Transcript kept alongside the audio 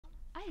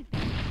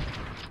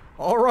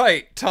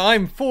Alright,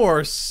 time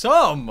for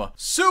some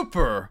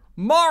Super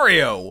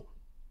Mario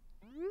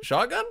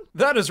Shotgun?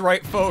 That is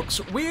right, folks.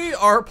 We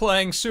are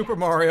playing Super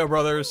Mario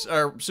Brothers,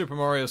 or Super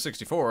Mario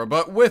 64,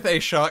 but with a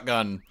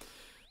shotgun.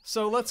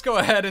 So let's go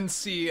ahead and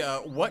see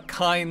what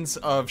kinds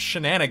of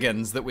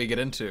shenanigans that we get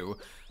into.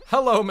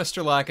 Hello,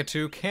 Mr.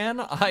 Lakitu.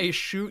 Can I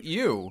shoot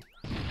you?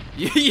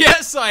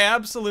 Yes, I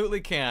absolutely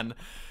can.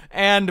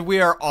 And we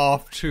are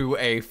off to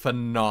a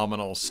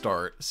phenomenal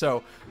start.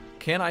 So,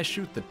 can I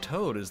shoot the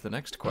toad is the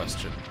next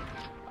question.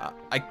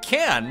 I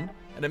can,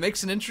 and it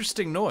makes an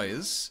interesting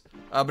noise.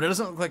 But it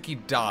doesn't look like he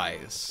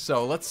dies.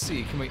 So let's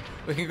see.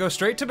 We can go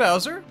straight to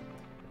Bowser.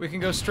 We can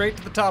go straight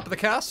to the top of the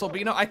castle. But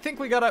you know, I think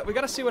we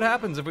gotta see what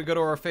happens if we go to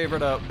our favorite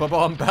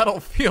Bob-omb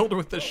battlefield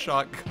with the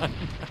shotgun.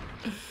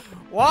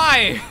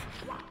 Why?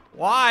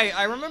 Why?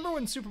 I remember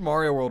when Super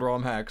Mario World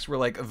ROM hacks were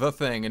like the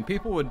thing, and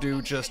people would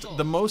do just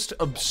the most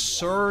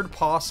absurd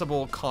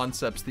possible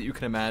concepts that you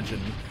can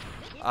imagine.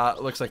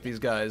 Looks like these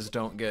guys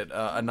don't get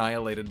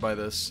annihilated by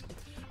this.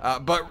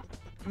 But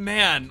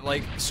man,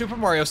 like, Super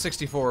Mario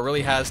 64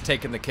 really has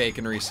taken the cake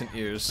in recent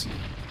years.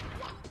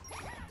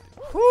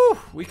 Whew,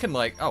 we can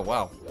like, oh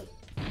wow.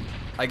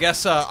 I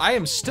guess I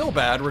am still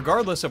bad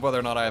regardless of whether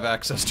or not I have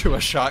access to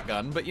a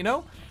shotgun, but you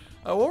know,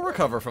 we'll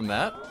recover from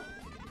that.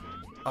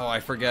 Oh,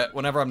 I forget,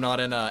 whenever I'm not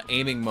in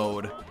aiming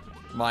mode,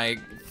 my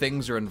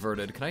things are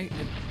inverted. Can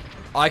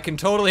I can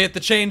totally hit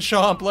the chain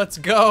chomp, let's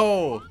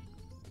go!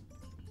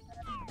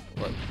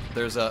 Look,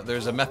 there's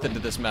a method to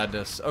this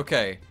madness,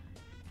 okay.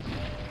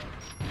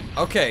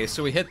 Okay,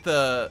 so we hit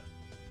the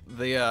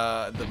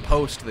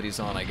post that he's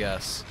on, I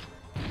guess.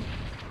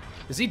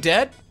 Is he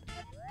dead?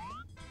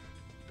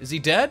 Is he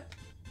dead?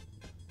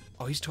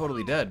 Oh, he's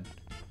totally dead.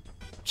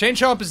 Chain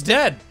Chomp is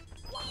dead!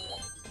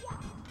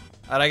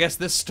 And I guess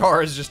this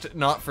star is just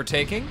not for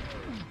taking?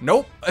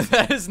 Nope,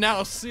 that is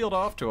now sealed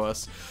off to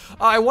us.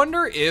 I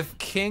wonder if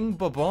King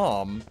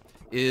Bob-omb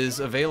is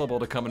available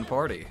to come and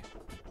party.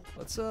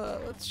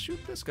 Let's shoot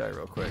this guy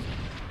real quick.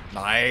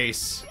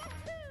 Nice!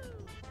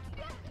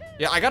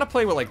 Yeah, I gotta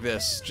play with like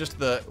this. Just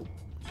the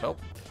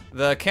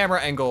camera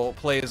angle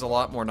plays a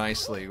lot more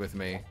nicely with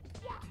me.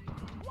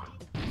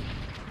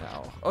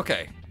 Now,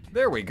 okay,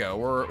 there we go.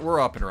 We're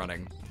up and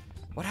running.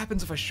 What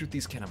happens if I shoot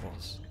these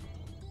cannonballs?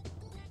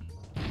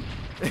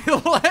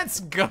 Let's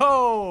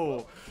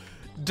go,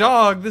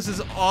 dog. This is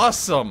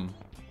awesome.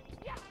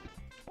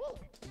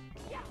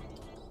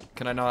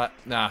 Can I not?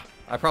 Nah,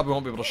 I probably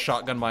won't be able to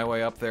shotgun my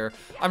way up there.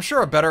 I'm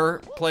sure a better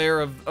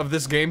player of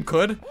this game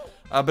could.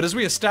 But as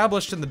we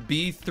established in the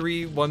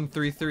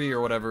B3133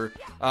 or whatever,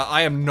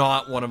 I am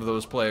not one of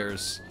those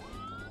players.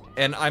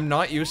 And I'm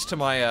not used to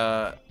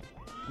my,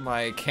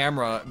 my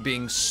camera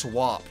being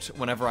swapped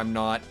whenever I'm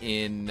not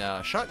in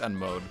shotgun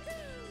mode.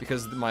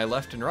 Because my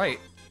left and right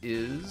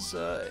is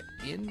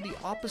in the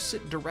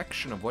opposite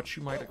direction of what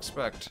you might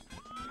expect.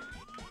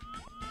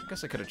 I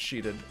guess I could have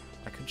cheated.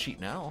 I could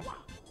cheat now.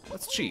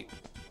 Let's cheat.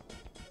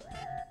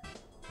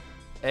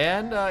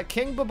 And,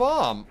 King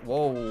Bob-omb.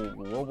 Whoa,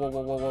 whoa, whoa,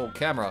 whoa, whoa, whoa,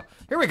 camera.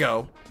 Here we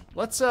go.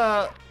 Let's,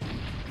 just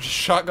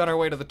shotgun our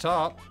way to the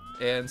top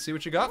and see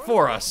what you got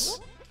for us.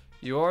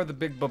 You are the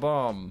big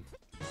Bob-omb.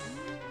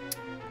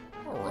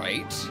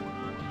 Alright.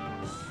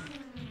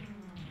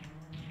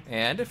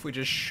 And if we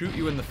just shoot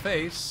you in the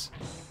face...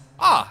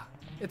 Ah!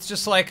 It's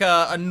just like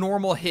a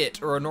normal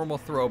hit or a normal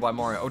throw by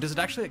Mario. Oh, does it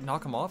actually, like,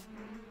 knock him off?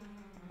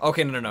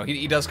 Okay, no.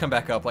 He does come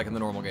back up like in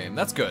the normal game.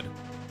 That's good,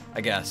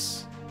 I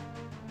guess.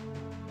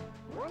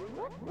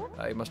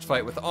 You must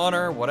fight with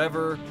honor,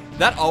 whatever.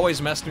 That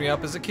always messed me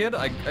up as a kid.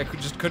 I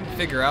just couldn't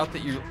figure out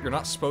that you're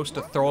not supposed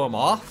to throw him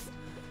off,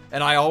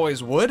 and I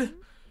always would.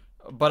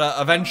 But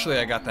eventually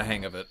I got the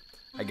hang of it,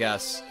 I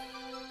guess.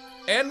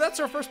 And that's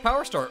our first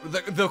power star.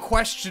 The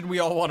question we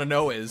all want to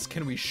know is,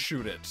 can we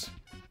shoot it?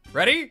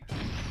 Ready?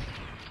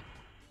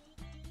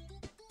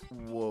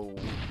 Whoa.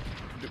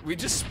 We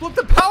just split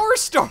the power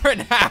star in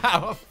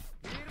half!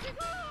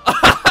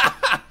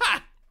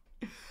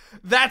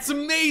 That's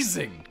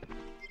amazing!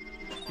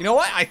 You know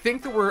what? I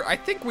think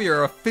we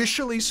are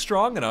officially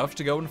strong enough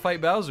to go and fight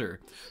Bowser.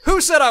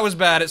 Who said I was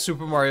bad at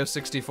Super Mario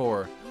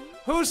 64?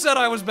 Who said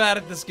I was bad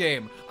at this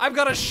game? I've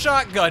got a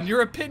shotgun.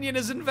 Your opinion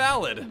is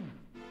invalid.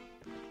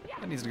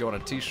 That needs to go on a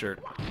t-shirt.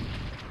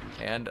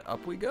 And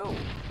up we go.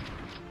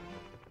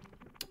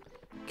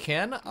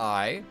 Can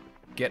I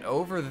get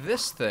over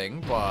this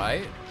thing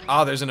by...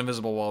 Ah, there's an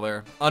invisible wall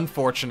there.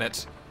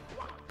 Unfortunate.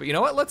 But you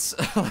know what? Let's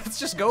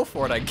just go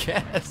for it, I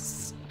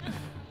guess.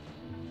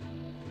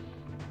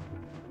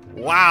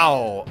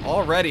 Wow,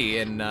 already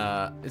in,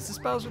 is this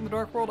Bowser in the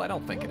Dark World? I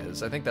don't think it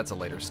is. I think that's a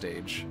later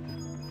stage.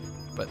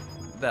 But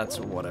that's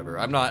whatever.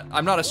 I'm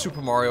not a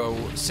Super Mario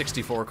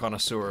 64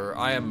 connoisseur.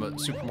 I am a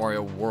Super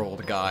Mario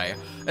World guy.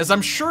 As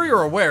I'm sure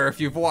you're aware if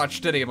you've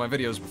watched any of my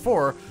videos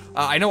before,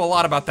 I know a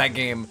lot about that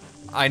game.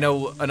 I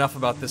know enough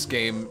about this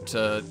game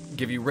to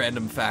give you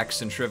random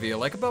facts and trivia,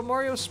 like about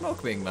Mario's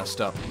smoke being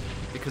messed up,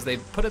 because they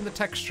put in the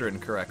texture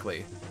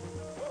incorrectly.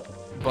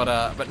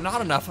 But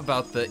not enough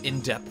about the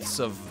in-depths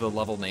of the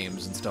level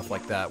names and stuff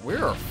like that.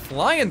 We're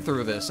flying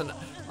through this, and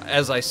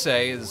As I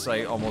say, as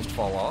I almost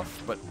fall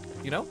off, but,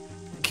 you know,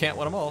 can't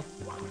win them all.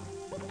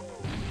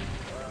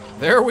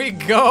 There we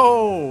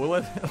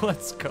go!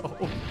 Let's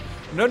go.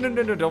 No,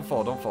 don't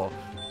fall, don't fall.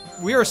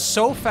 We are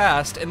so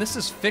fast, and this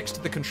has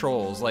fixed the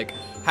controls. Like,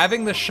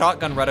 having the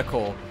shotgun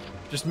reticle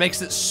just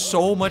makes it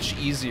so much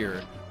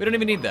easier. We don't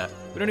even need that.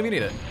 We don't even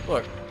need it.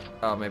 Look.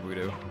 Oh, maybe we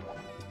do.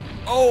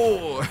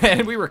 Oh,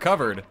 and we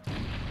recovered.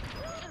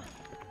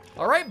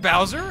 All right,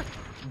 Bowser.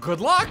 Good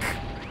luck.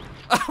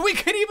 We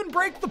can even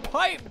break the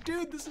pipe.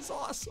 Dude, this is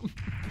awesome.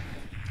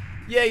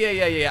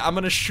 Yeah. I'm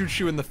gonna shoot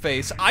you in the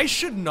face. I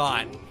should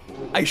not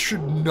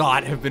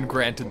have been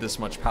granted this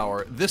much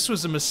power. This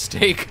was a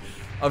mistake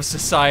of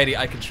society.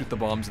 I can shoot the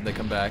bombs and they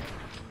come back.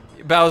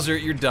 Bowser,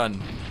 you're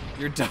done.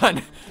 You're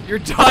done. You're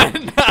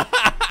done.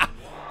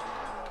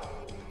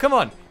 Come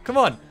on.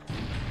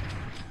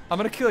 I'm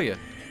gonna kill you.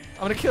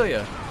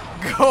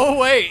 Go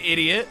away,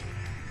 idiot.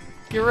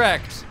 Get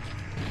wrecked.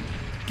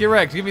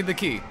 Give me the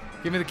key.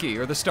 Give me the key,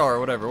 or the star, or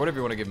whatever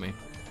you want to give me.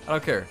 I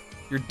don't care.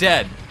 You're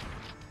dead.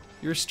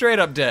 You're straight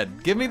up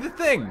dead. Give me the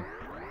thing.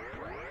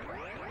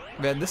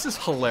 Man, this is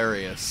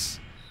hilarious.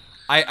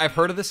 I've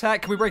heard of this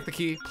hack. Can we break the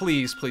key?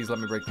 Please let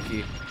me break the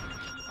key.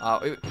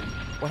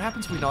 What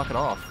happens if we knock it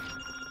off?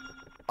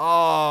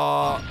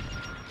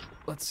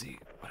 Let's see.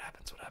 What happens?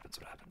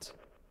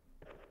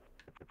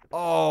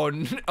 Oh,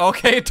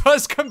 okay, it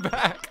does come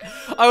back.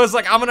 I was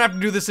like, I'm gonna have to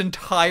do this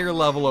entire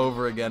level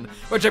over again.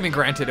 Which, I mean,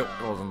 granted, it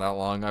wasn't that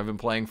long. I've been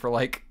playing for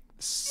like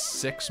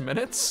 6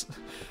 minutes.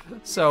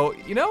 So,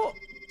 you know,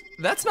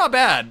 that's not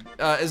bad.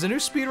 As a new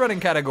speedrunning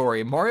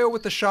category, Mario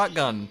with the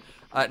shotgun.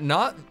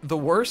 Not the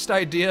worst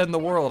idea in the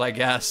world, I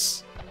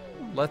guess.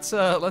 Let's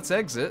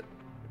exit.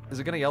 Is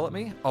it gonna yell at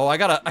me? Oh, I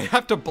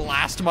have to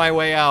blast my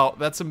way out.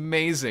 That's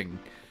amazing.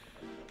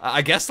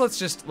 I guess let's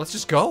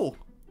just go.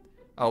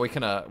 Oh, we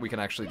can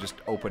actually just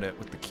open it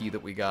with the key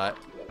that we got.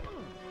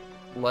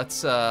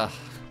 Let's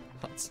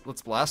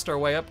blast our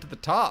way up to the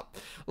top.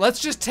 Let's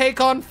just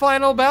take on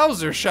Final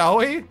Bowser, shall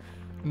we?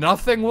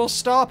 Nothing will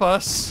stop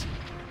us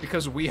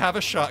because we have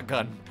a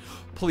shotgun.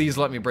 Please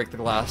let me break the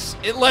glass.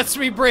 It lets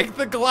me break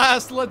the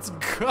glass. Let's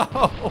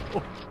go.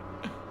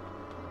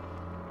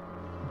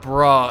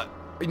 Bruh.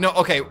 No,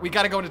 okay, we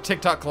gotta go to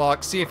TikTok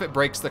clock, see if it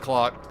breaks the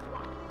clock.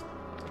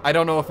 I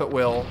don't know if it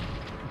will,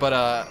 but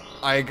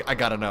I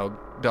gotta know.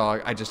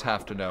 Dog, I just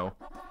have to know.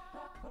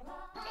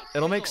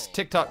 It'll make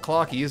TikTok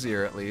clock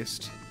easier, at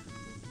least.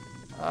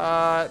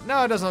 No,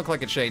 it doesn't look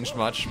like it changed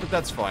much, but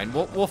that's fine.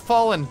 We'll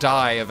fall and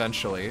die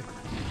eventually.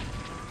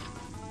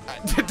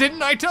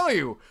 Didn't I tell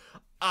you?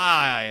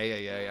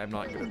 Yeah, I'm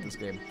not good at this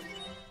game.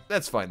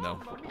 That's fine, though.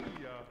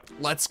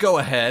 Let's go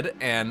ahead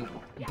and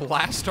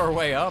blast our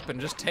way up and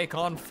just take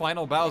on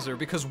Final Bowser,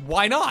 because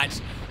why not?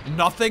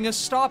 Nothing is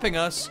stopping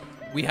us.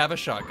 We have a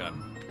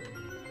shotgun.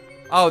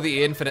 Oh,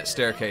 the infinite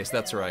staircase,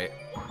 that's right.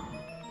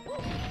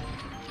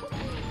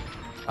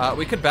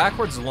 We could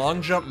backwards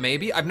long jump,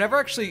 maybe. I've never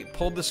actually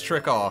pulled this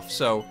trick off,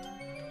 so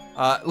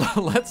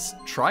let's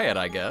try it,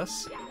 I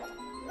guess.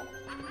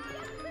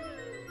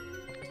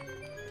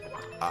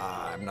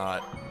 I'm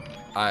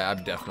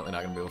definitely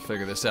not gonna be able to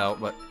figure this out,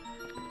 but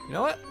you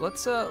know what?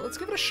 Let's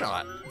give it a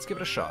shot. Let's give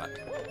it a shot.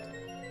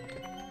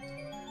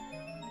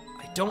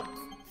 I don't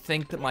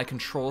think that my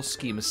control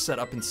scheme is set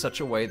up in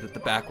such a way that the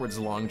backwards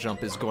long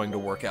jump is going to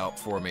work out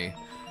for me.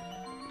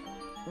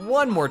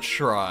 One more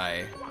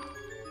try.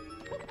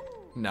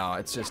 No,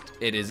 it's just,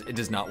 it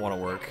does not want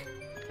to work.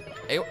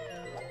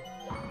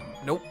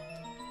 Nope.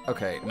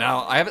 Okay,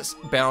 now I have it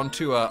bound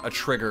to a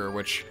trigger,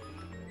 which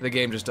the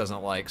game just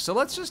doesn't like. So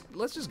let's just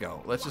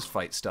go. Let's just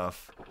fight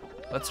stuff.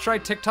 Let's try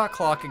TikTok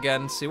clock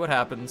again, see what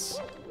happens.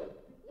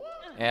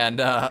 And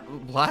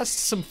blast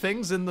some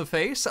things in the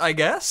face, I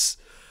guess.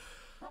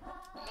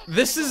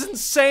 This is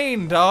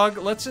insane, dog.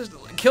 Let's just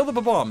kill the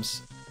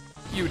bombs.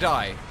 You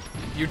die.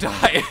 You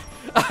die.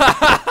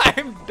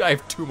 I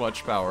have too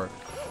much power.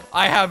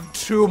 I have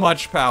too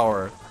much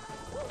power.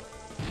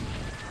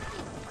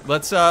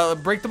 Let's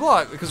break the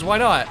block, because why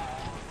not?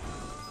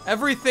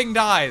 Everything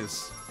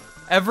dies.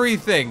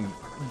 Everything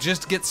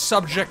just gets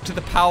subject to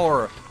the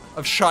power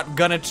of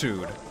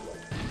shotgunitude.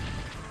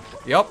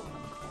 Yup.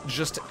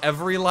 Just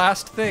every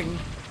last thing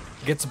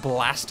gets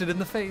blasted in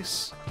the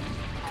face.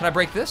 Can I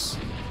break this?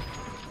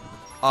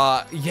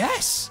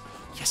 Yes!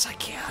 Yes, I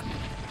can.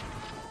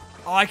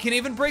 Oh, I can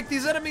even break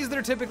these enemies that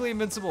are typically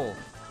invincible.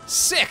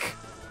 Sick!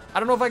 I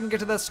don't know if I can get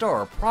to that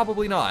star.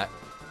 Probably not.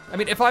 I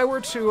mean, if I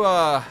were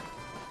to,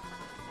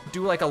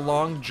 do like a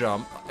long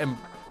jump and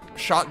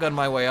shotgun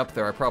my way up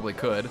there, I probably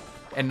could.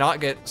 And not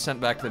get sent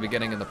back to the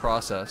beginning in the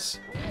process.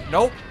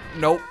 Nope.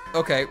 Nope.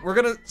 Okay, we're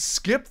gonna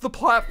skip the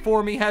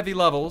platformy heavy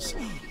levels.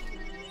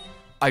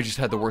 I just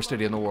had the worst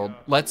idea in the world.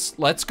 Let's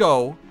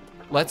go.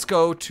 Let's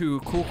go to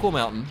Cool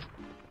Mountain.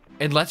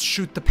 And let's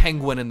shoot the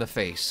penguin in the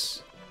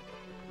face.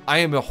 I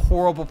am a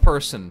horrible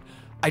person.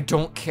 I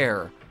don't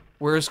care.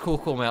 Where's Cool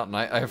Mountain?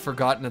 I have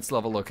forgotten its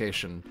level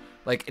location.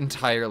 Like,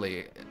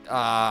 entirely.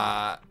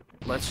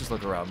 Let's just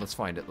look around. Let's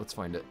find it. Let's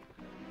find it.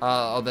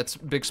 Oh, that's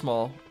Big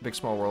Small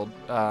World.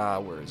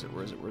 Where is it?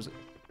 Where is it? Where is it?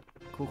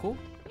 Cool?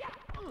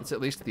 It's at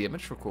least the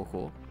image for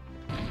cool.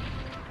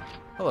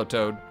 Hello,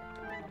 Toad.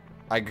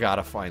 I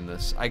gotta find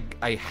this.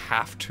 I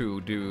have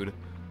to, dude.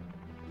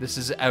 This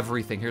is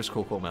everything. Here's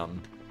Cool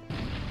Mountain.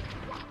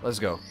 Let's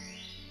go.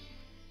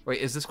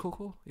 Wait, is this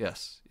Cool?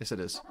 Yes. Yes, it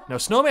is. No,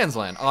 Snowman's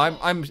Land. Oh,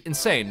 I'm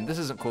insane. This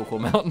isn't Cool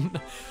Mountain.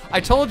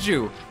 I told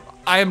you,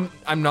 I'm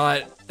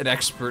not an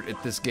expert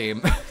at this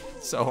game,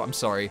 so I'm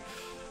sorry.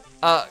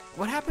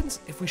 What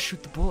happens if we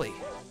shoot the bully?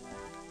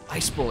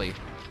 Ice bully.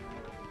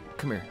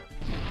 Come here.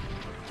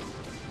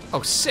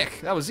 Oh,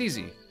 sick. That was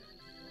easy.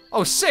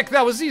 Oh, sick.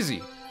 That was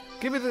easy.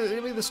 Give me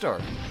the star.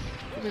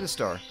 Give me the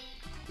star.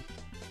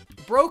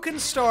 Broken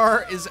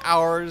Star is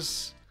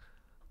ours.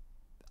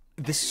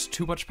 This is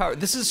too much power.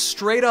 This is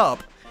straight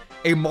up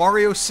a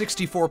Mario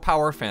 64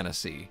 power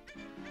fantasy.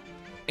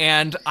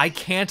 And I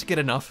can't get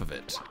enough of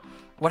it.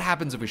 What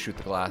happens if we shoot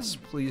the glass?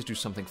 Please do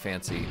something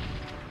fancy.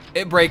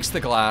 It breaks the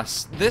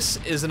glass.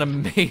 This is an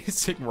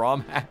amazing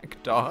ROM hack,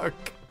 dog.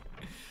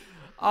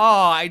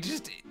 Oh,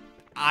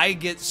 I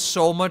get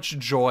so much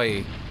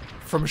joy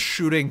from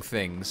shooting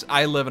things.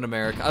 I live in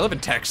America. I live in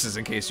Texas,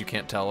 in case you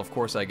can't tell. Of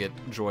course I get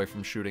joy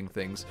from shooting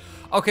things.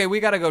 Okay, we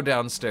gotta go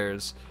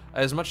downstairs.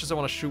 As much as I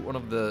want to shoot one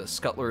of the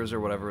scuttlers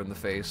or whatever in the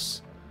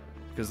face,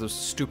 because those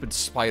stupid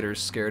spiders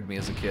scared me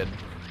as a kid,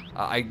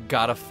 I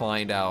gotta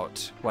find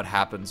out what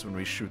happens when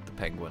we shoot the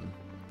penguin.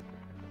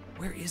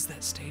 Where is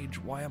that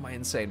stage? Why am I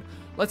insane?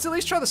 Let's at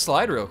least try the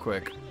slide real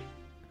quick.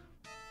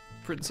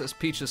 Princess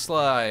Peach's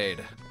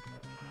slide.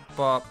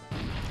 Bop.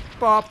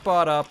 Bop,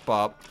 ba da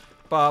bop.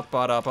 Bop,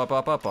 ba da bop,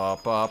 bop, bop,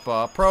 bop, bop,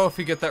 bop. Pro, if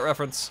you get that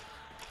reference.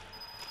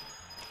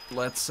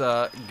 Let's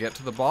get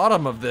to the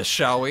bottom of this,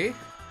 shall we?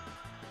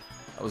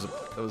 That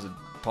was a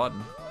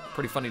pun.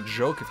 Pretty funny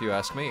joke, if you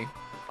ask me.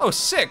 Oh,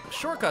 sick!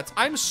 Shortcuts.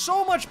 I'm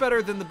so much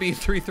better than the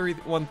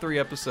B3313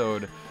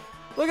 episode.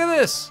 Look at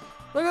this!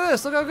 Look at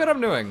this! Look how good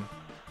I'm doing!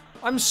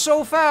 I'm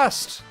so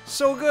fast!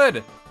 So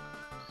good!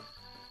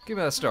 Give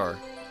me that star.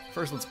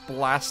 First, let's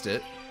blast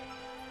it.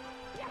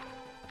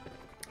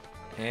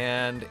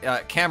 And,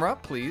 camera,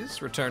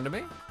 please, return to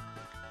me.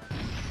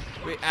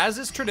 As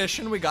is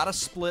tradition, we gotta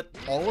split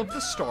all of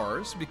the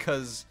stars,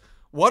 because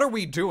what are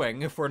we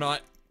doing if we're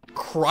not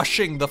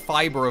crushing the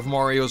fiber of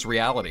Mario's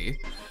reality?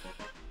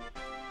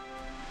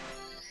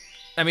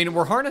 I mean,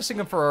 we're harnessing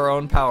them for our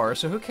own power,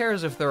 so who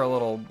cares if they're a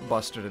little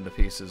busted into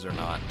pieces or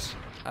not?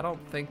 I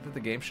don't think that the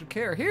game should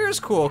care. Here's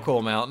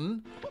Cool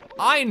Mountain.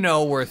 I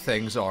know where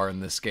things are in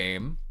this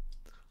game.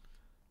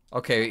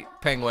 Okay,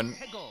 Penguin,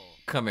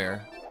 come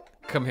here.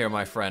 Come here,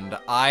 my friend.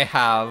 I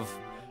have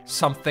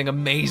something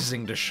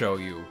amazing to show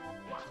you.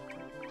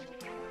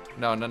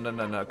 No,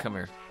 come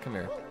here. Come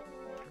here.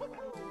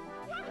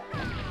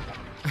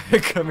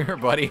 Come here,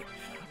 buddy.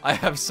 I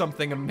have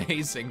something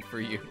amazing for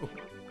you.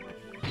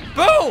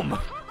 Boom!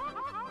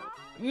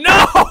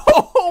 No!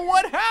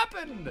 What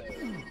happened?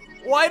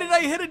 Why did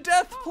I hit a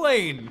death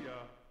plane?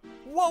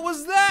 What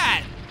was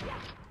that?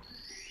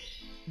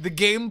 The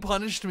game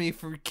punished me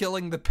for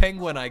killing the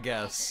penguin, I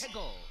guess.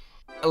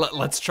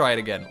 Let's try it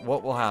again.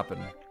 What will happen?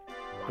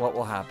 What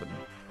will happen?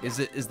 Is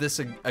this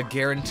a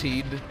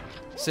guaranteed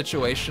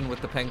situation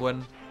with the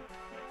penguin?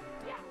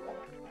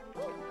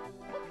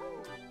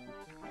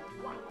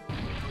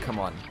 Come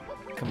on.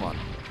 Come on.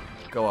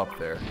 Go up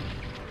there.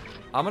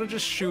 I'm gonna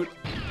just shoot.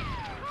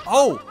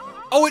 Oh!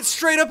 Oh, it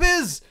straight up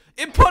is!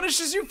 It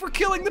punishes you for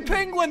killing the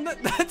penguin!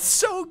 That's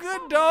so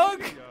good,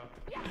 dog!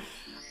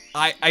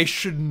 I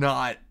should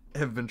not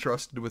have been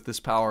trusted with this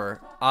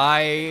power.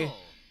 I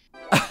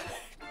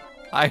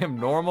am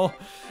normal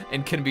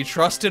and can be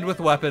trusted with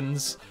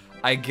weapons.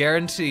 I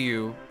guarantee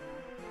you.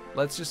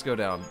 Let's just go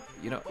down.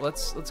 You know,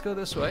 let's go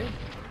this way.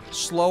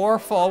 Slow our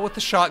fall with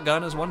the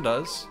shotgun as one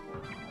does.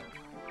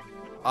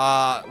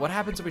 What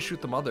happens if we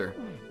shoot the mother?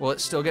 Will it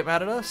still get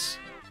mad at us?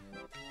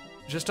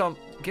 Just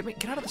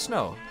get out of the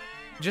snow.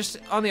 Just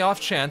on the off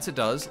chance it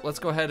does, let's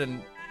go ahead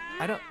and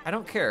I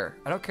don't care.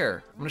 I don't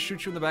care. I'm gonna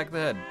shoot you in the back of the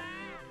head.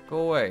 Go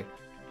away.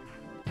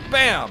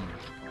 Bam!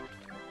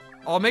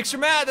 Oh, it makes her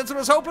mad. That's what I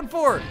was hoping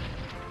for.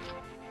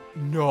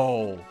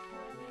 No.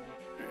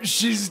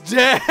 She's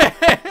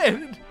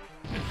dead.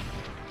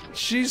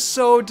 She's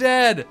so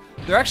dead.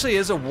 There actually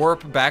is a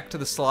warp back to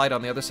the slide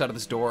on the other side of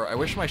this door. I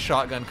wish my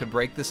shotgun could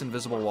break this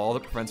invisible wall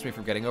that prevents me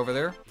from getting over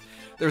there.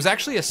 There's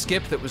actually a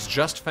skip that was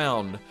just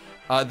found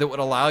that would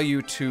allow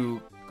you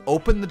to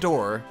open the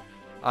door,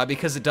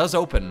 because it does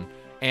open,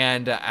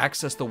 and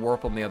access the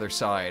warp on the other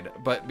side.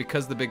 But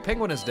because the big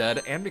penguin is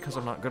dead, and because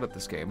I'm not good at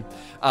this game,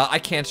 I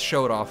can't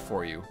show it off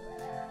for you.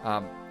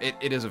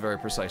 It is a very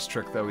precise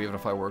trick, though, even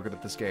if I were good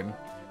at this game.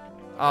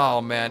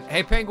 Oh, man.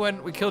 Hey,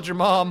 penguin, we killed your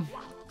mom.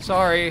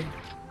 Sorry.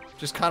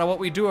 Just kind of what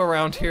we do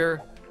around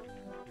here.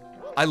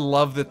 I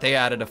love that they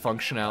added a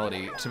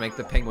functionality to make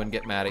the penguin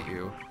get mad at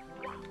you.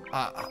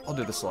 I'll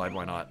do the slide,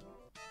 why not?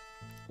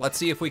 Let's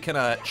see if we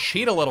can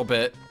cheat a little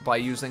bit by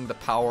using the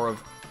power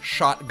of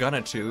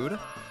shotgunitude.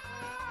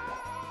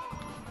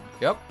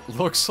 Yep,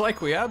 looks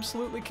like we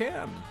absolutely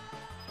can.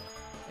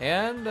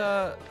 And,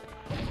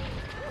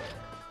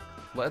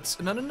 let's,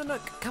 no,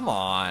 come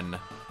on.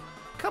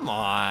 Come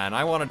on,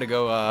 I wanted to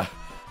go,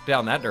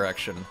 down that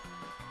direction.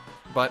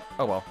 But,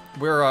 oh well.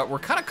 We're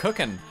kind of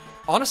cooking.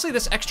 Honestly,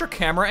 this extra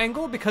camera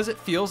angle, because it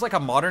feels like a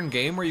modern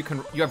game where you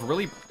have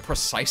really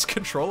precise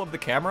control of the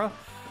camera,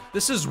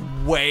 this is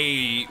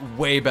way,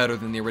 way better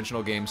than the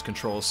original game's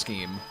control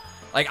scheme.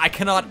 Like, I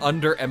cannot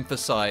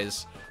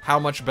underemphasize how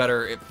much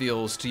better it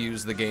feels to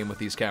use the game with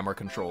these camera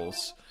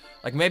controls.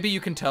 Like, maybe you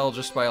can tell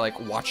just by, like,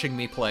 watching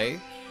me play,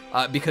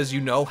 because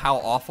you know how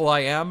awful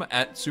I am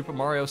at Super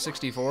Mario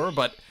 64,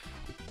 but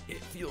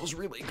it feels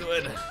really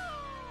good.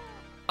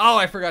 Oh,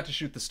 I forgot to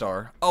shoot the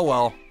star. Oh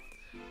well.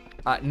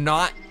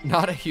 Not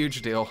a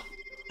huge deal.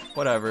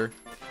 Whatever.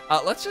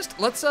 Let's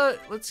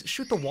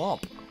shoot the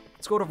Womp.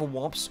 Let's go to the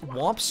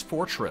Womp's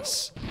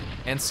Fortress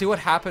and see what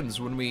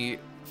happens when we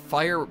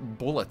fire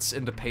bullets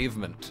into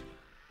pavement.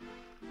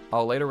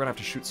 Oh, later we're gonna have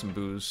to shoot some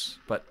booze,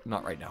 but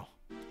not right now.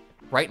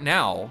 Right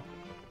now,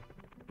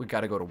 we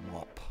gotta go to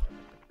Womp.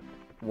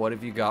 What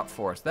have you got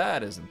for us?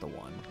 That isn't the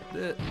one.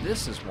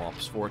 This is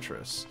Womp's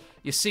Fortress.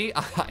 You see,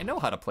 I know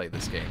how to play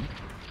this game.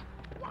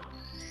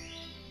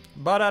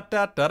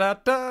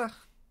 Ba-da-da-da-da-da.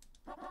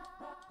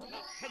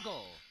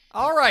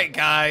 Alright,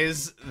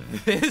 guys.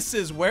 This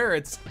is where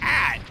it's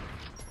at.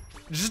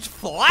 Just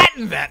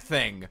flatten that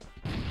thing.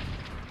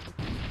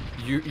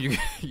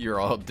 You're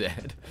all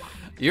dead.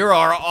 You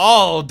are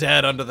all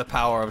dead under the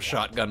power of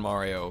Shotgun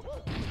Mario.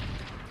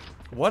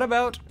 What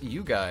about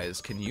you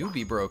guys? Can you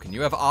be broken?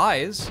 You have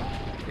eyes.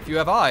 If you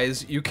have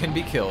eyes, you can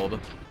be killed.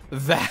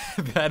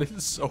 That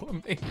is so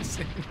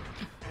amazing.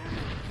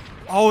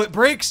 Oh, it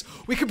breaks!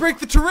 We can break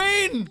the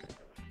terrain!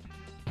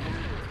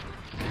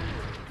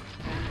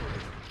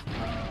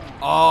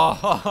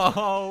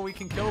 Oh, we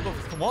can kill the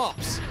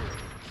Thwomps.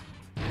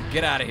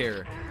 Get out of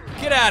here.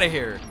 Get out of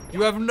here.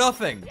 You have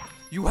nothing.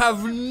 You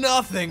have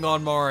nothing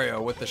on Mario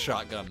with the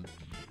shotgun.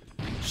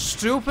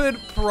 Stupid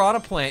piranha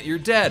plant, you're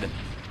dead.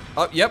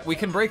 Oh, yep, we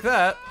can break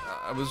that.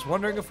 I was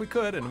wondering if we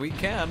could, and we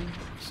can.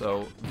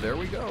 So, there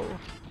we go.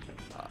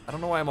 I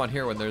don't know why I'm on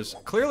here when there's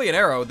clearly an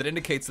arrow that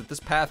indicates that this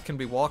path can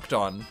be walked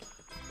on.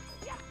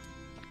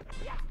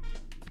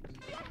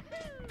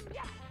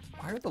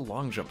 Why are the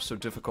long jumps so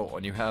difficult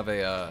when you have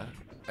an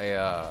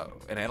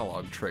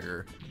analog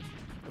trigger?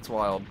 That's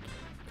wild.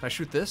 Can I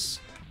shoot this?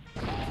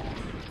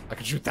 I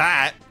can shoot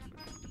that.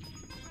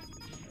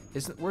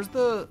 Where's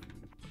the?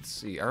 Let's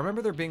see. I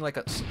remember there being like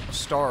a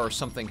star or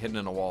something hidden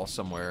in a wall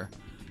somewhere.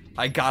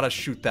 I gotta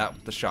shoot that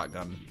with the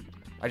shotgun.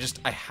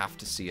 I have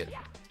to see it.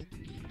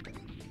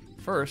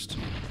 First.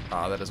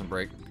 Ah, that doesn't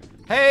break.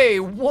 Hey,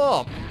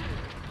 Womp!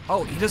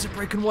 Oh, he doesn't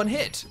break in one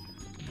hit.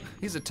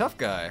 He's a tough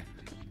guy.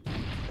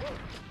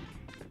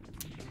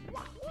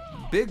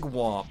 Big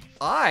Womp,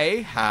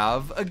 I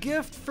have a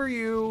gift for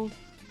you.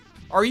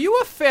 Are you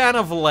a fan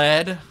of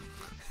lead?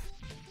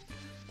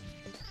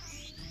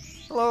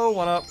 Hello,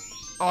 1-up.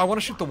 Oh, I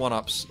want to shoot the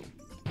 1-ups.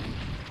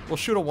 We'll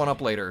shoot a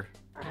 1-up later.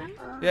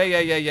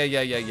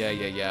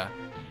 Yeah.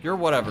 You're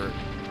whatever.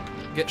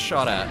 Get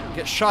shot at.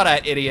 Get shot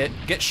at, idiot.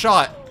 Get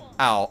shot.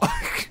 Ow.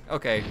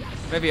 Okay,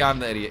 maybe I'm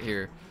the idiot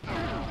here.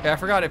 Yeah, I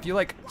forgot, if you,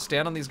 like,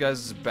 stand on these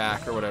guys'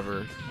 back or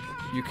whatever,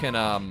 you can,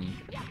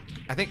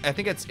 I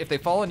think it's, if they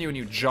fall on you and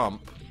you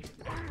jump,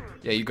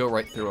 yeah, you go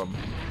right through them.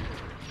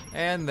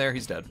 And there,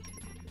 he's dead.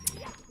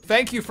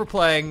 Thank you for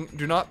playing.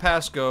 Do not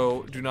pass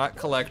go. Do not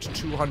collect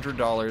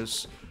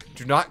 $200.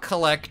 Do not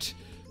collect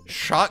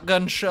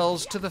shotgun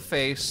shells to the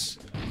face.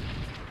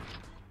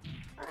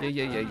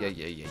 Yeah.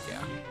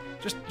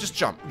 Just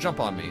jump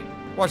on me.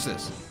 Watch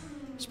this.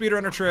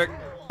 Speedrunner trick.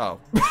 Oh.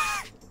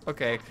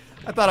 Okay.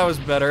 I thought I was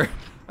better.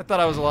 I thought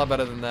I was a lot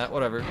better than that.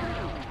 Whatever.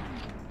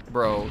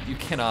 Bro, you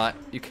cannot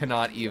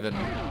even.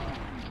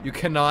 You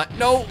cannot.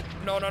 No!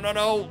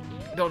 No.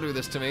 Don't do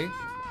this to me.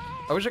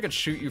 I wish I could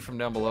shoot you from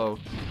down below.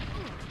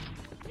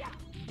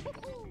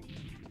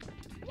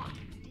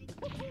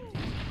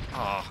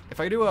 Ah, if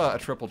I do a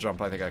triple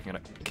jump, I think I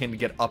can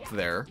get up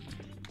there.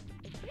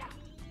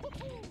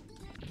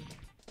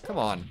 Come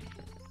on.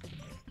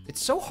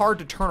 It's so hard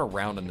to turn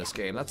around in this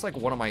game. That's like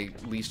one of my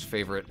least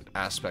favorite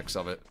aspects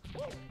of it.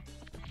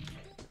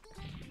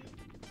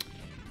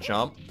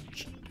 Jump.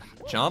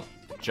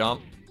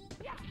 Jump.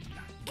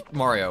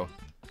 Mario,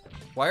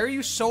 why are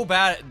you so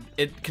bad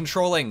at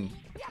controlling?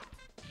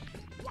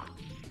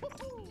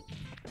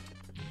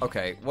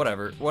 Okay,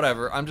 whatever.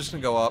 I'm just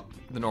gonna go up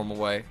the normal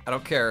way. I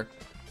don't care.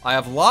 I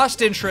have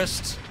lost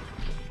interest.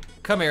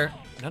 Come here.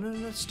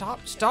 No, stop.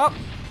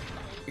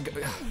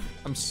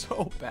 I'm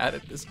so bad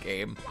at this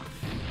game.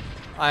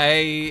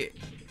 I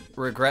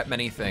regret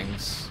many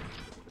things.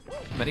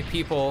 Many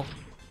people.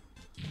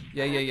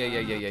 Yeah.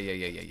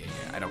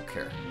 I don't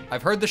care.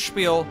 I've heard the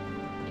spiel.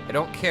 I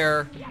don't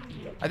care.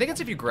 I think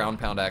it's if you ground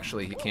pound,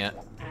 actually. He can't.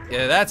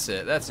 Yeah, that's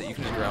it. You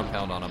can just ground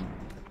pound on him.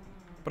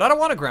 But I don't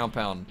want to ground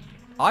pound.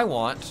 I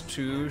want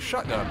to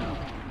shotgun.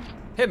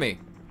 Hit me.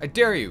 I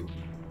dare you.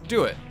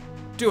 Do it.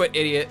 Do it,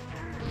 idiot.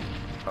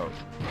 Oh.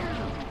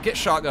 Get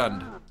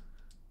shotgunned.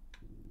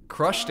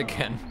 Crushed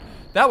again.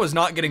 That was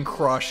not getting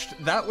crushed.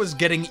 That was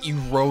getting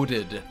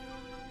eroded.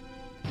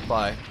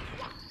 Bye.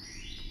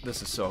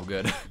 This is so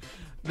good.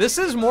 This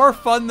is more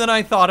fun than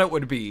I thought it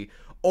would be.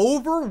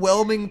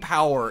 Overwhelming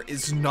power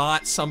is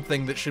not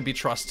something that should be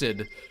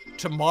trusted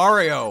to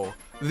Mario,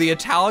 the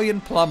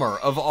Italian plumber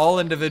of all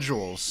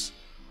individuals.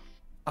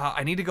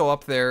 I need to go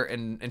up there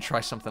and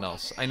try something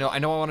else. I know I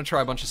want to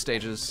try a bunch of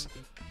stages.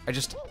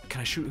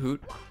 Can I shoot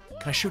Hoot?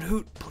 Can I shoot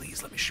Hoot?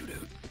 Please let me shoot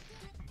Hoot.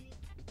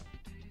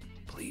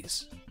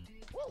 Please.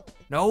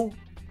 No?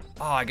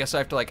 Oh, I guess I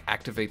have to like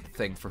activate the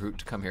thing for Hoot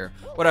to come here.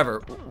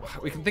 Whatever,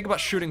 we can think about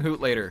shooting Hoot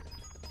later.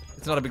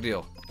 It's not a big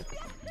deal.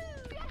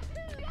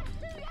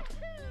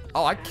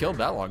 Oh, I killed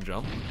that long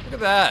jump. Look at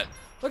that.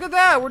 Look at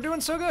that, we're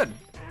doing so good.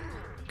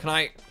 Can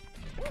I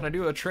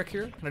do a trick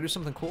here? Can I do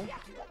something cool?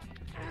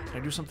 Can I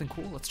do something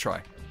cool? Let's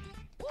try.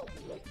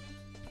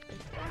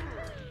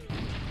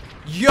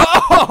 Yo,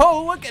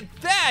 look at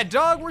that,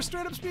 dog. We're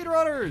straight up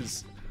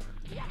speedrunners.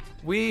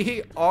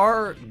 We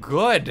are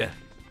good.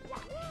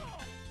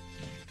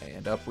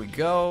 And up we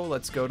go.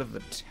 Let's go to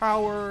the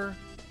tower.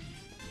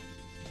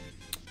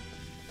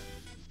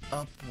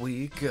 Up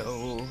we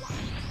go.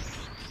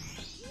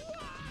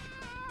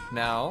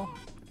 Now.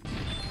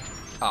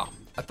 Oh,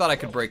 I thought I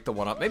could break the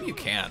one up. Maybe you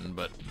can,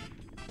 but.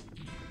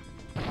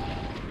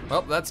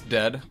 Well, that's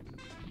dead.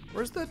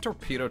 Where's the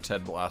torpedo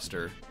Ted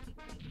blaster?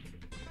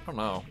 I don't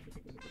know.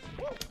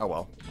 Oh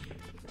well.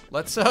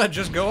 Let's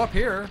just go up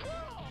here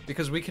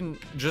because we can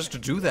just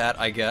do that,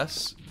 I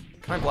guess.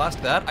 Can I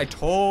blast that? I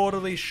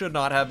totally should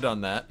not have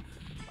done that.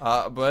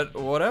 But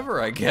whatever,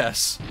 I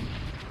guess.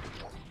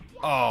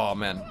 Oh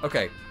man.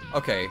 Okay.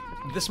 Okay.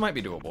 This might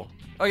be doable.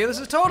 Oh yeah, this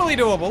is totally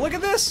doable. Look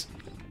at this.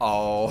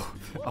 Oh.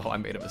 Oh, I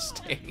made a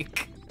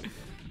mistake.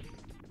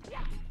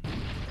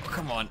 Oh,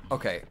 come on.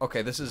 Okay.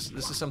 Okay. This is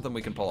something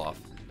we can pull off.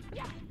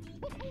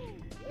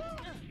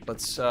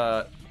 Let's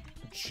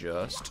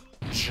just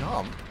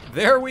jump.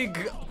 There we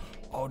go.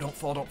 Oh, don't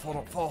fall, don't fall,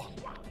 don't fall.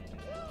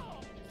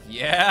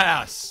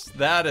 Yes,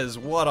 that is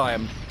what I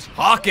am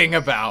talking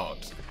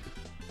about.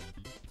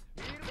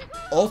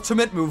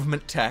 Ultimate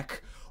movement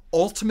tech,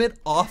 ultimate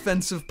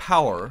offensive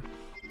power,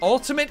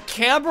 ultimate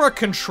camera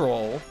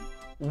control.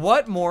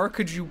 What more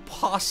could you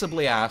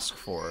possibly ask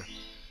for?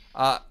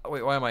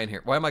 Wait, why am I in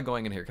here? Why am I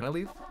going in here? Can I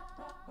leave?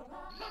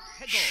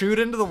 Shoot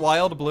into the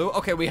wild blue.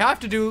 Okay, we have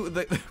to do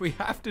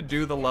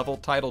the level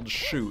titled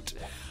shoot.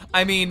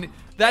 I mean,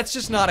 that's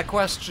just not a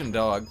question,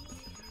 dog.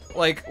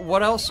 Like,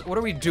 what else? What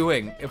are we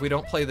doing if we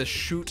don't play the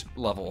shoot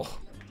level?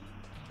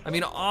 I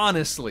mean,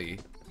 honestly.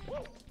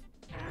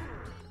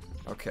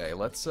 Okay,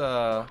 let's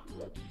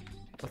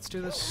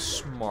do this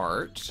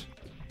smart.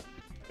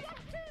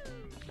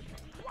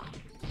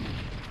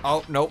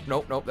 Oh, nope,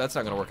 nope, nope. That's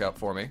not gonna work out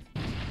for me.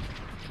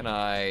 Can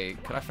I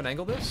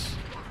finagle this?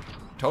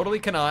 Totally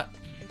cannot.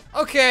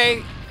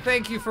 Okay,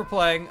 thank you for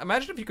playing.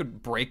 Imagine if you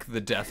could break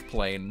the death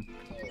plane.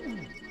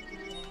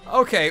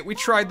 Okay, we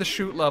tried the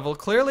shoot level.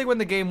 Clearly when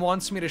the game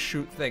wants me to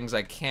shoot things,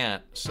 I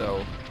can't,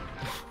 so...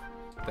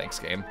 Thanks,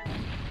 game.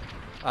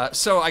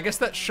 So I guess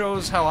that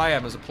shows how I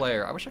am as a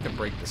player. I wish I could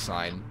break the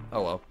sign.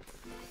 Oh well.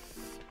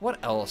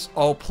 What else?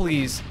 Oh,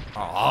 please.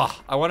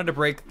 Ah, I wanted to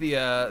break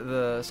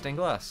the stained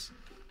glass.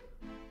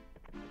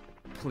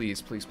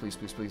 Please, please, please,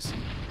 please, please.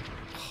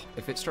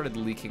 If it started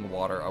leaking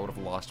water, I would have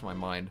lost my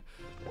mind.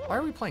 Why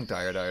are we playing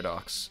Dire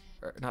Docks?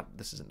 Or, not,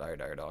 this isn't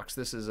Dire Docks.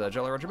 This is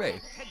Jolly Roger Bay.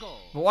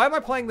 But why am I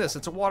playing this?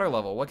 It's a water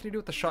level. What can you do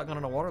with the shotgun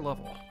on a water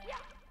level?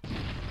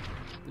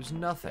 There's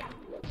nothing.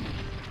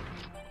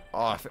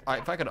 Oh, if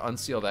I could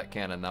unseal that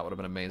cannon, that would have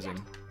been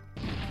amazing.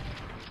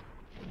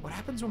 What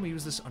happens when we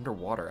use this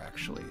underwater,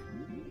 actually?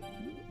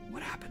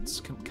 What happens?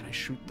 Can I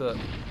shoot the...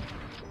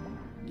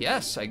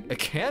 Yes, I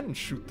can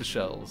shoot the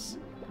shells.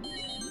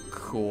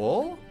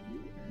 Cool.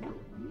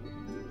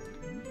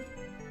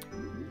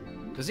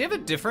 Does he have a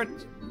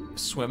different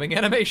swimming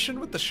animation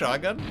with the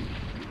shotgun?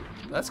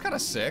 That's kind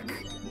of sick.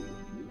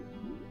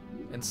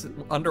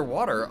 And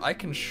underwater, I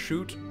can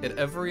shoot at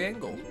every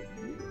angle.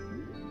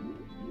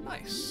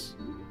 Nice.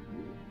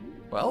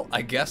 Well,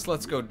 I guess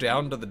let's go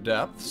down to the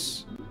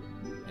depths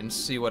and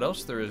see what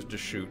else there is to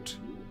shoot.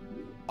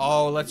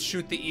 Oh, let's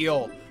shoot the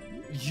eel.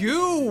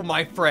 You,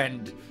 my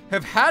friend,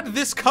 have had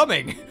this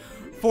coming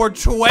for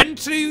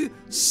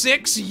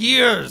 26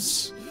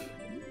 years.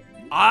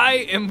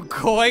 I am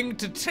going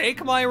to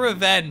take my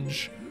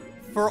revenge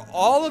for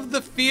all of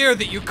the fear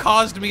that you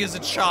caused me as a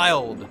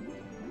child.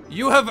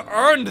 You have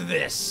earned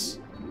this.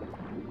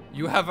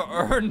 You have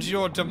earned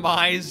your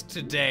demise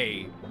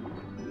today.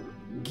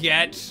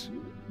 Get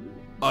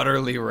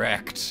utterly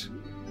wrecked.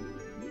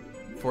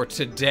 For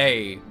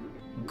today,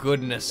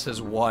 goodness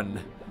has won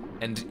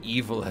and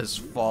evil has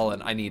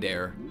fallen. I need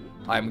air.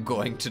 I'm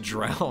going to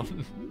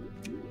drown.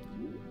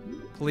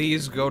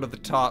 Please go to the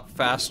top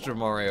faster,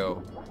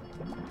 Mario.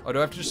 Oh, do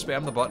I have to just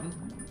spam the button?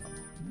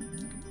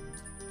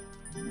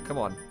 Come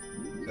on.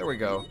 There we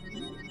go.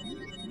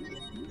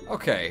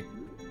 Okay.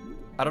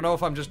 I don't know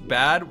if I'm just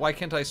bad. Why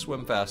can't I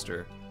swim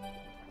faster?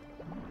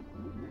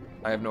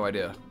 I have no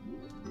idea.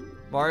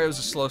 Mario's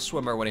a slow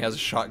swimmer when he has a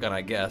shotgun,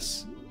 I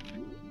guess.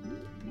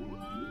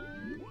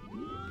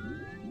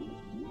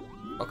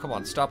 Oh, come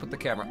on. Stop with the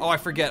camera. Oh, I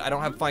forget. I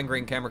don't have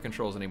fine-grained camera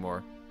controls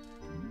anymore.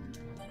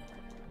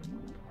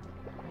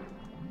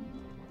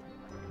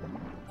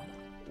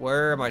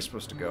 Where am I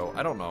supposed to go?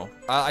 I don't know.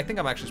 I think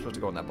I'm actually supposed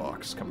to go in that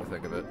box, come to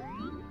think of it.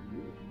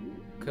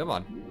 Come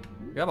on.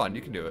 Come on,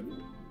 you can do it.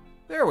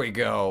 There we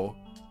go.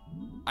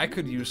 I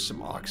could use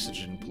some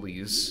oxygen,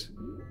 please.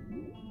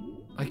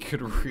 I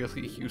could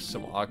really use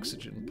some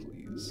oxygen,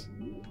 please.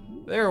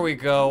 There we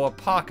go, a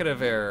pocket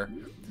of air.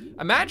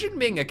 Imagine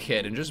being a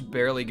kid and just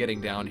barely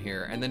getting down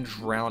here and then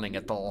drowning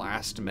at the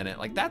last minute.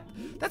 Like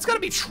that's gotta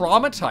be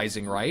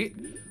traumatizing, right?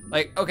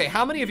 Like, okay,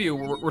 how many of you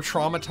were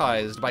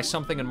traumatized by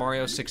something in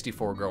Mario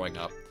 64 growing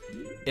up?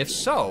 If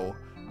so,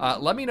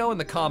 let me know in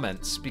the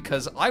comments,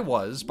 because I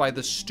was by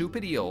the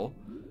stupid eel,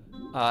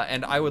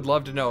 and I would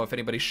love to know if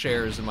anybody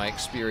shares in my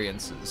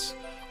experiences.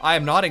 I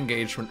am not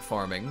engagement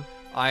farming.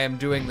 I am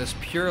doing this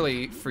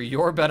purely for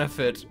your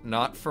benefit,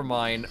 not for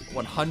mine.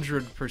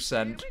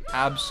 100%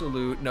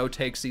 absolute no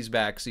takesies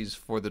backsies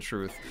for the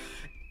truth.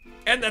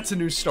 And that's a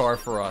new star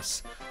for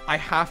us. I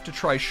have to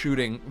try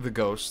shooting the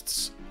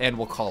ghosts, and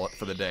we'll call it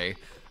for the day.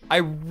 I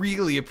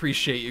really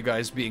appreciate you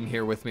guys being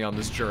here with me on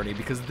this journey,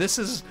 because this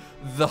is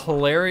the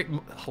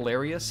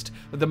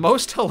the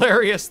most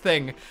hilarious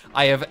thing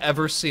I have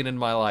ever seen in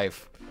my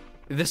life.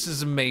 This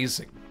is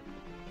amazing.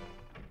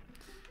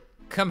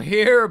 Come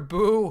here,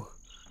 Boo.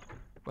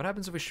 What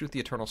happens if we shoot the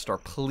Eternal Star?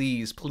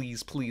 Please,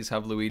 please, please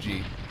have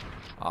Luigi.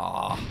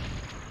 Ah,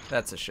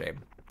 that's a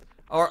shame.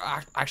 Or,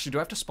 actually, do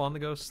I have to spawn the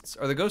ghosts?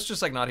 Are the ghosts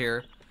just, like, not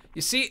here?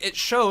 You see, it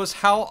shows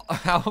how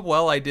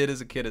well I did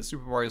as a kid at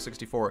Super Mario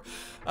 64.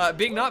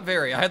 Being not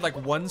very, I had,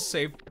 like, one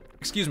save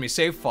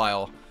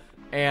file,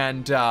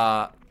 and,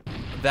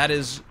 that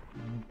is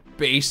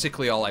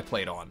basically all I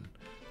played on.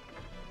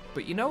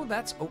 But, you know,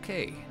 that's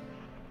okay.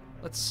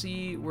 Let's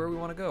see where we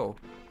want to go.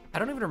 I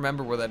don't even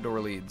remember where that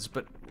door leads,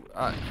 but,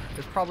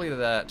 it's probably to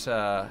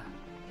that,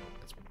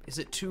 is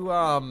it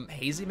to,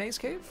 Hazy Maze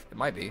Cave? It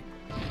might be.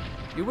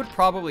 You would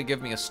probably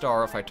give me a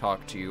star if I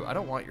talked to you. I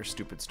don't want your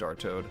stupid star,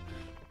 Toad.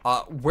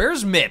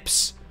 Where's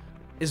Mips?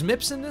 Is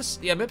Mips in this?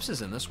 Yeah, Mips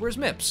is in this. Where's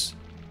Mips?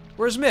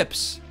 Where's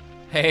Mips?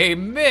 Hey,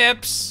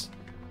 Mips!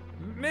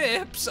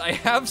 Mips, I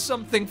have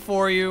something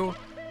for you.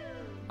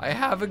 I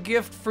have a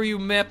gift for you,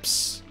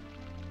 Mips.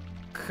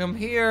 Come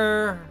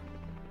here.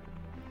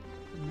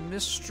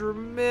 Mr.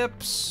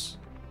 Mips.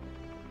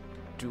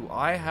 Do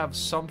I have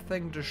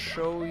something to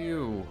show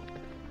you?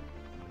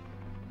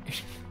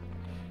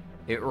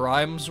 It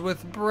rhymes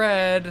with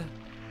bread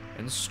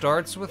and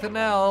starts with an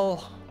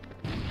L.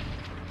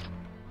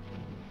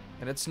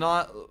 And it's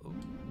not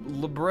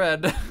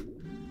bread.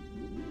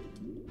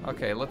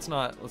 Okay, let's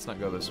not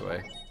go this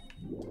way.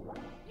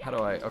 How do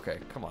I? Okay,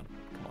 come on.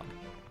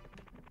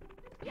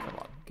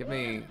 Give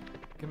me.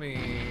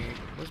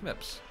 Where's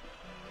Mips?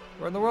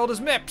 Where in the world is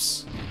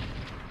Mips?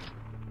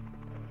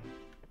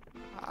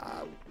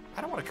 I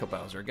don't want to kill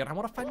Bowser again. I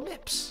want to find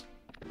Mips.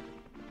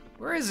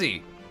 Where is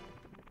he?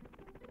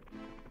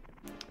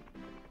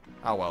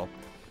 Oh well.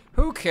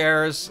 Who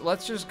cares?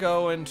 Let's just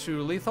go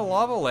into Lethal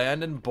Lava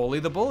Land and bully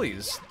the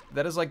bullies.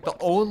 That is like the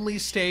only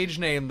stage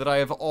name that I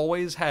have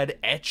always had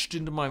etched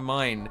into my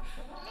mind.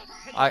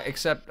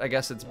 Except, I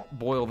guess it's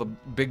Boil the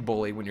Big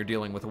Bully when you're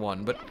dealing with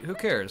one, but who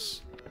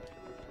cares?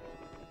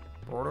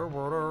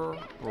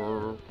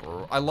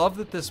 I love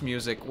that this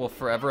music will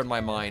forever in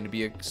my mind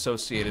be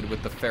associated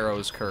with the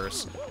Pharaoh's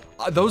Curse.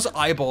 Those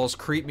eyeballs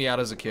creep me out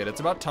as a kid. It's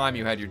about time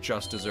you had your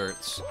just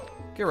desserts.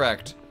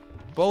 Correct.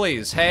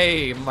 Bullies,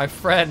 hey, my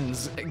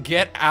friends,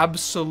 get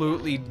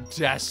absolutely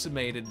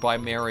decimated by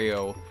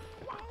Mario.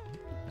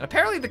 And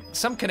apparently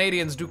some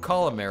Canadians do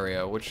call him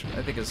Mario, which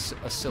I think is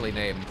a silly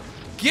name.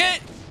 Get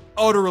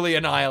utterly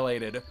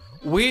annihilated.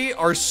 We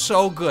are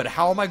so good.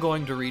 How am I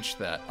going to reach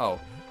that? Oh,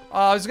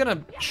 I was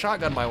gonna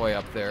shotgun my way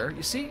up there.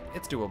 You see,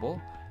 it's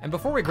doable. And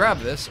before we grab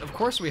this, of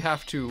course we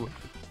have to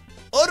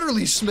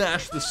utterly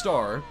smash the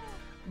star.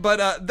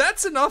 But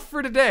that's enough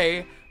for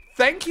today.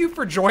 Thank you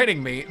for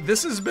joining me.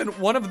 This has been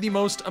one of the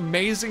most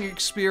amazing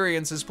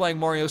experiences playing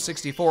Mario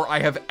 64 I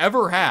have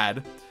ever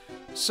had.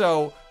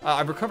 So,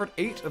 I've recovered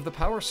 8 of the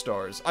power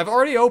stars. I've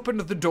already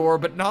opened the door,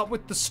 but not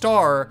with the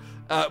star,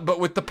 but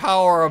with the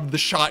power of the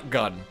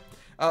shotgun.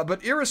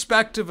 But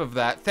irrespective of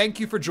that, thank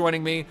you for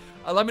joining me.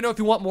 Let me know if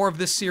you want more of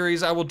this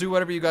series. I will do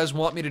whatever you guys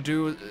want me to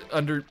do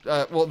under,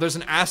 well, there's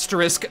an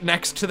asterisk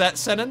next to that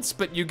sentence,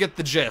 but you get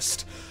the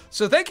gist.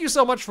 So thank you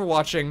so much for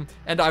watching,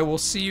 and I will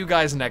see you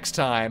guys next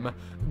time.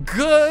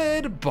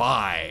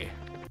 Goodbye.